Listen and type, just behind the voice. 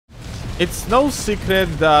It's no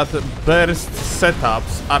secret that burst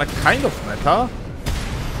setups are kind of meta,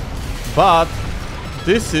 but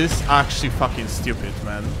this is actually fucking stupid,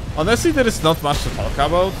 man. Honestly, there is not much to talk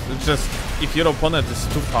about. It's just, if your opponent is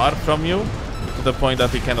too far from you, to the point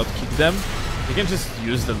that you cannot kick them, you can just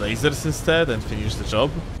use the lasers instead and finish the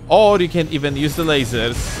job. Or you can even use the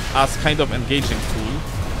lasers as kind of engaging tool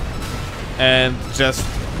and just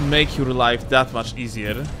make your life that much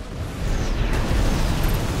easier.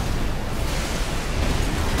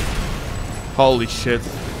 Holy shit.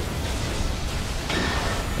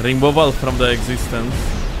 Removal from the existence.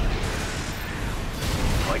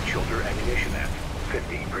 Light shoulder ammunition at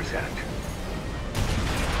 50%.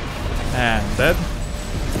 And dead.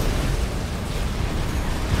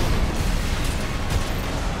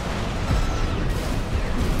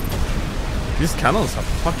 These cannons are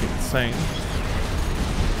fucking insane.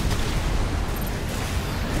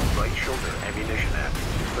 Right shoulder ammunition at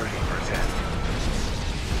 30%.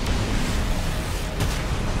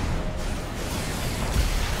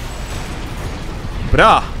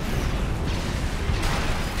 Bruh!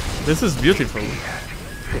 This is beautiful. At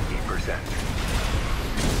 50%.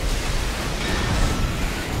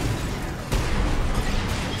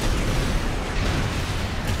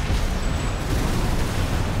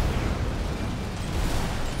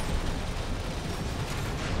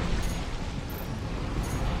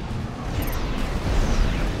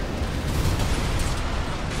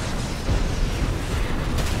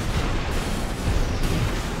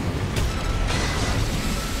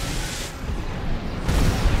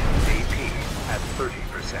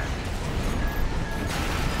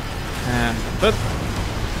 And that.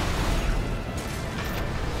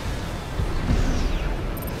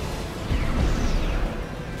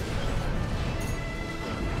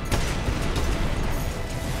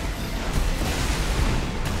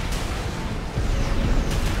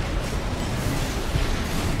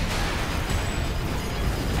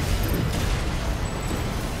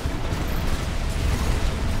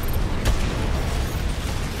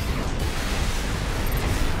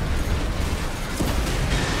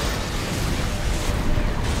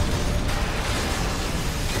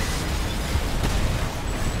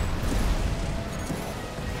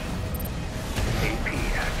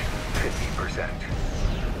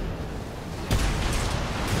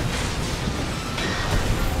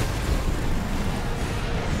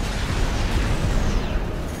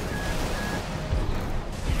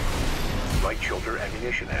 Right shoulder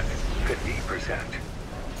ammunition at 50%.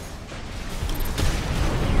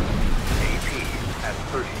 AP at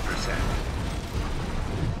 30%.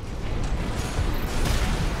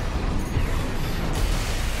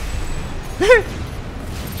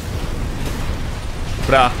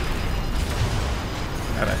 Bruh.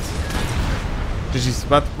 Alright. GG's,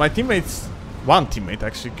 but my teammates, one teammate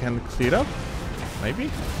actually can clear up? Maybe?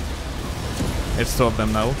 It's two of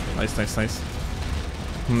them now. Nice, nice, nice.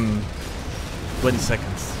 20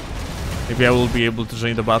 seconds. Maybe I will be able to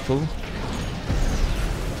join the battle.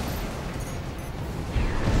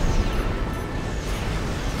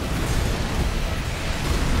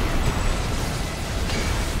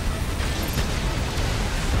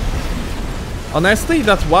 Honestly,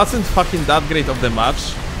 that wasn't fucking that great of the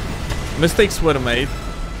match. Mistakes were made.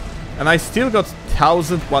 And I still got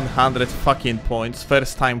 1100 fucking points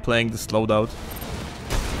first time playing this loadout.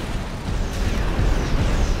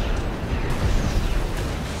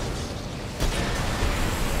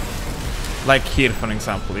 Like here, for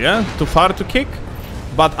example, yeah? Too far to kick,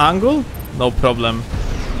 but angle, no problem.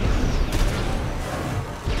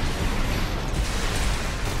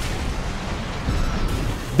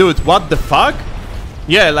 Dude, what the fuck?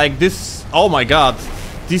 Yeah, like this, oh my god.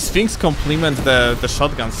 These things complement the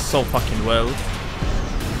shotguns so fucking well.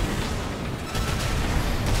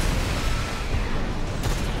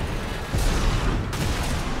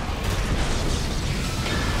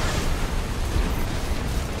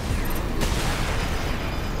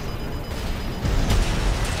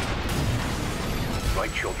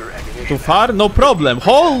 Too far? No problem.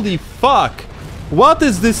 Holy fuck! What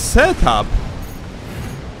is this setup?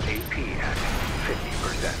 AP at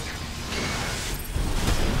 50%.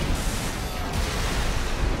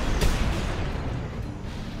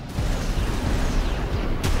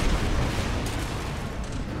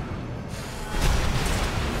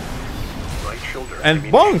 Right shoulder And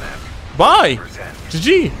bonk! Bye!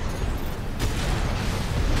 GG!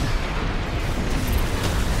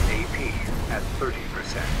 AP at 30%.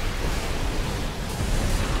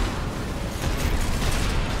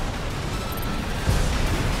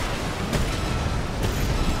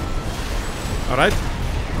 Alright.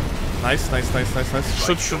 Nice, nice, nice, nice, nice.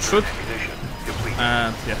 Shoot, shoot, shoot.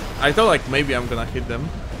 And yeah, I thought like maybe I'm gonna hit them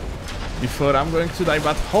before I'm going to die,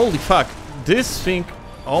 but holy fuck, this thing,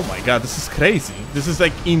 oh my god, this is crazy. This is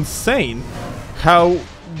like insane how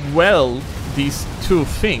well these two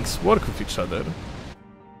things work with each other.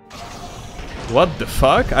 What the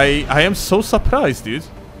fuck? I am so surprised, dude.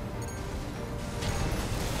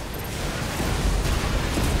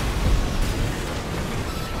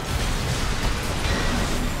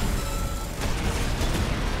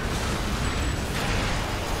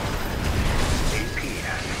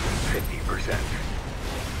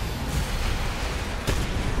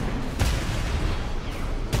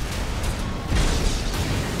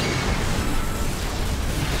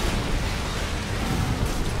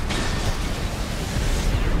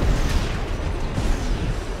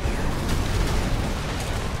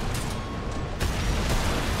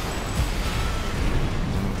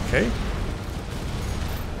 Okay.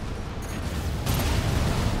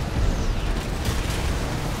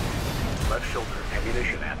 Left shoulder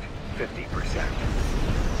ammunition at 50%.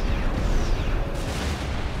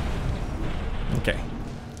 Okay.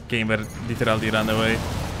 Gamer literally ran away.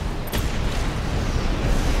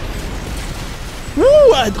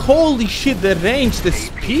 Woo! And holy shit, the range, the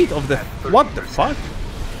speed of the... What the fuck?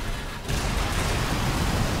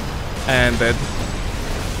 And dead.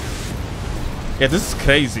 Yeah, this is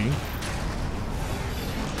crazy.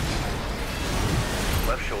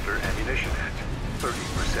 Left shoulder ammunition at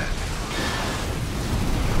 30%.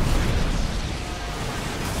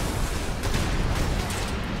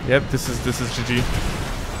 Yep, this is GG.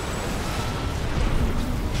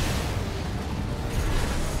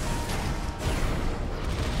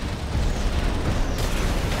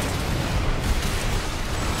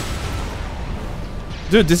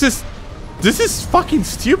 Dude, this is fucking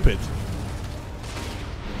stupid.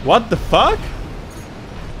 What the fuck?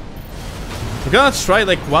 We're gonna try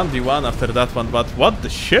like 1v1 after that one, but what the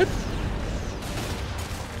shit?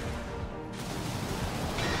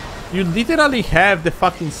 You literally have the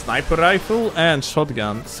fucking sniper rifle and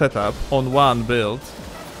shotgun setup on one build.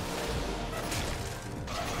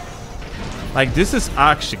 Like, this is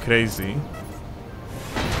actually crazy.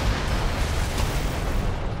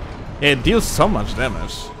 It deals so much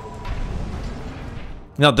damage.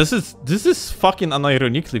 No, this is fucking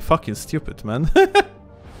unironically fucking stupid, man.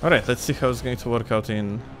 Alright, let's see how it's going to work out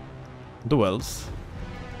in duels.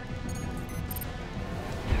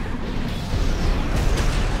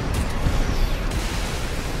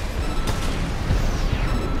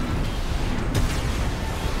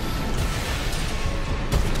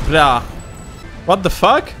 Blah. What the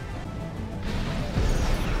fuck?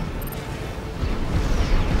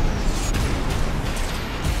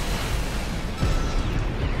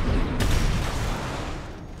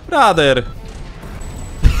 Brother!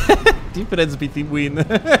 Difference between win.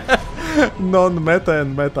 Non-meta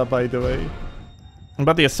and meta, by the way.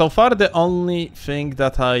 But yeah, so far the only thing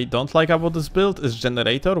that I don't like about this build is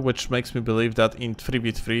generator, which makes me believe that in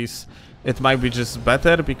 3v3s it might be just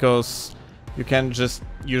better because you can just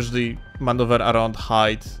usually maneuver around,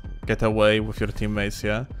 hide, get away with your teammates,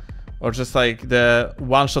 yeah? Or just like the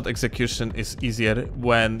one-shot execution is easier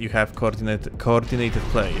when you have coordinated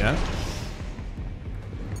play, yeah?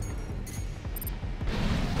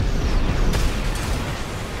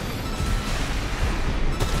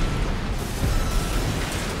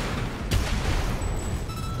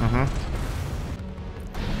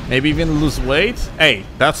 Maybe even lose weight? Hey,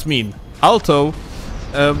 that's mean. Also,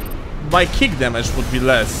 my kick damage would be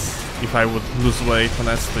less if I would lose weight,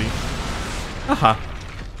 honestly. Aha.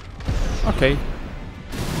 Okay.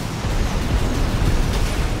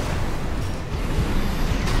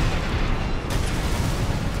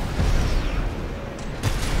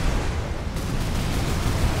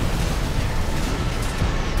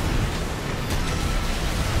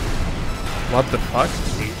 What the fuck?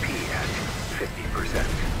 AP at 50%.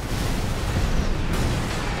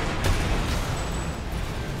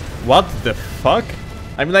 What the fuck?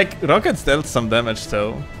 I mean, like, rockets dealt some damage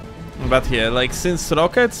though. But yeah, like, since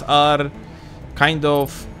rockets are kind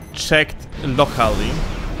of checked locally.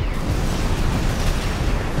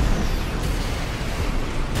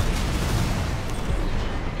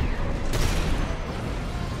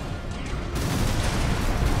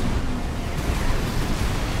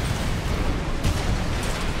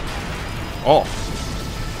 Oh.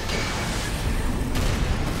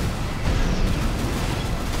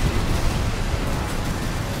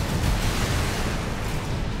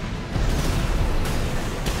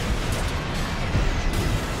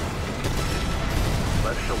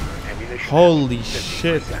 Holy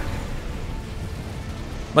shit.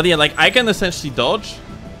 But yeah, like, I can essentially dodge,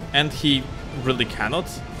 and he really cannot.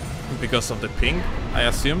 because of the ping, I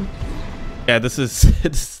assume. Yeah, this is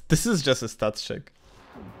this is just a stat check.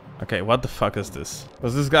 Okay, what the fuck is this?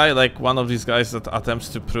 Was this guy like one of these guys that attempts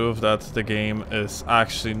to prove that the game is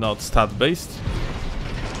actually not stat-based?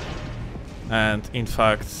 And in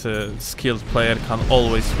fact, a skilled player can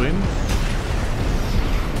always win?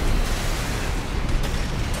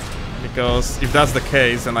 Because if that's the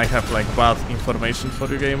case, then I have like bad information for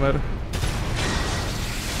you, gamer.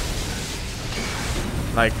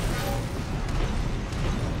 Like,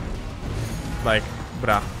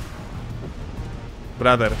 bruh.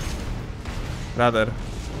 Brother.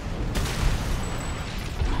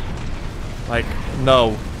 Like,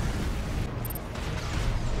 no.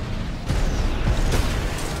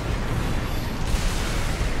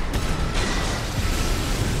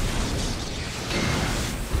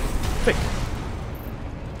 Pick.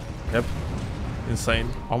 Yep. Insane.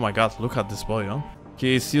 Oh my god, look at this boy, huh?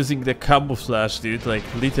 He is using the camouflage, dude, like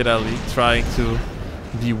literally trying to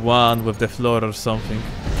be one with the floor or something.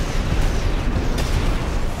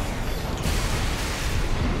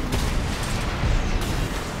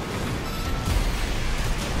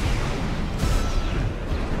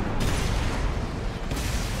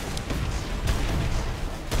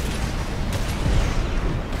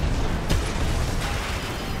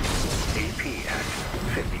 AP at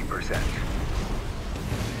 50%.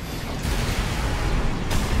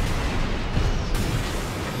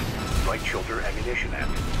 Right shoulder ammunition at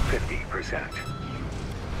 50%.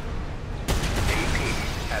 AP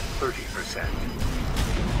at 30%.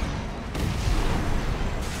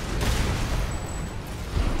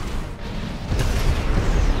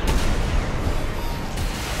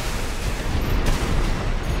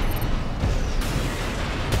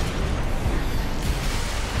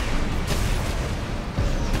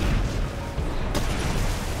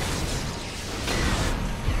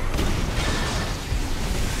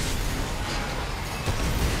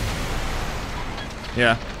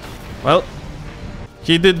 Yeah. Well,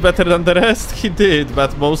 he did better than the rest. He did,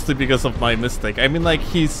 but mostly because of my mistake. I mean, like,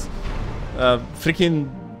 his freaking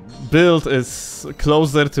build is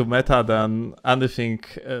closer to meta than anything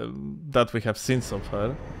that we have seen so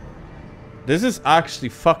far. This is actually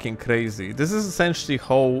fucking crazy. This is essentially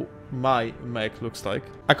how my mech looks like.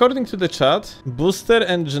 According to the chat, booster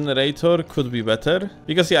and generator could be better.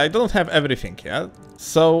 Because, yeah, I don't have everything yet.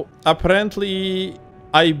 So, apparently,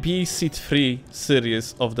 IB Seed 3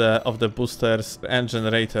 series of the boosters and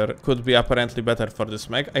generator could be apparently better for this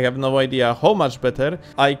mech. I have no idea how much better.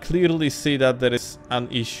 I clearly see that there is an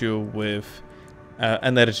issue with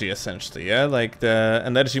energy, essentially, yeah? Like, the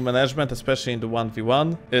energy management, especially in the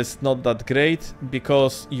 1v1, is not that great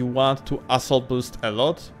because you want to assault boost a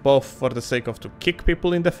lot, both for the sake of to kick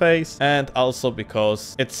people in the face and also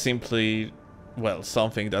because it's simply, well,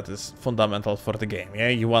 something that is fundamental for the game, yeah?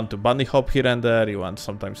 You want to bunny hop here and there, you want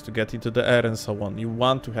sometimes to get into the air and so on. You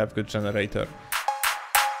want to have good generator.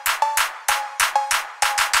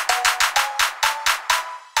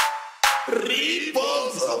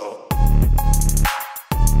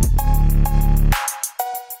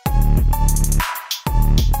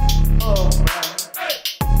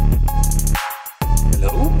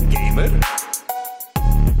 Hello, gamer?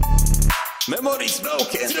 Memory's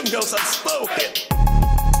broken, freedom goes unspoken.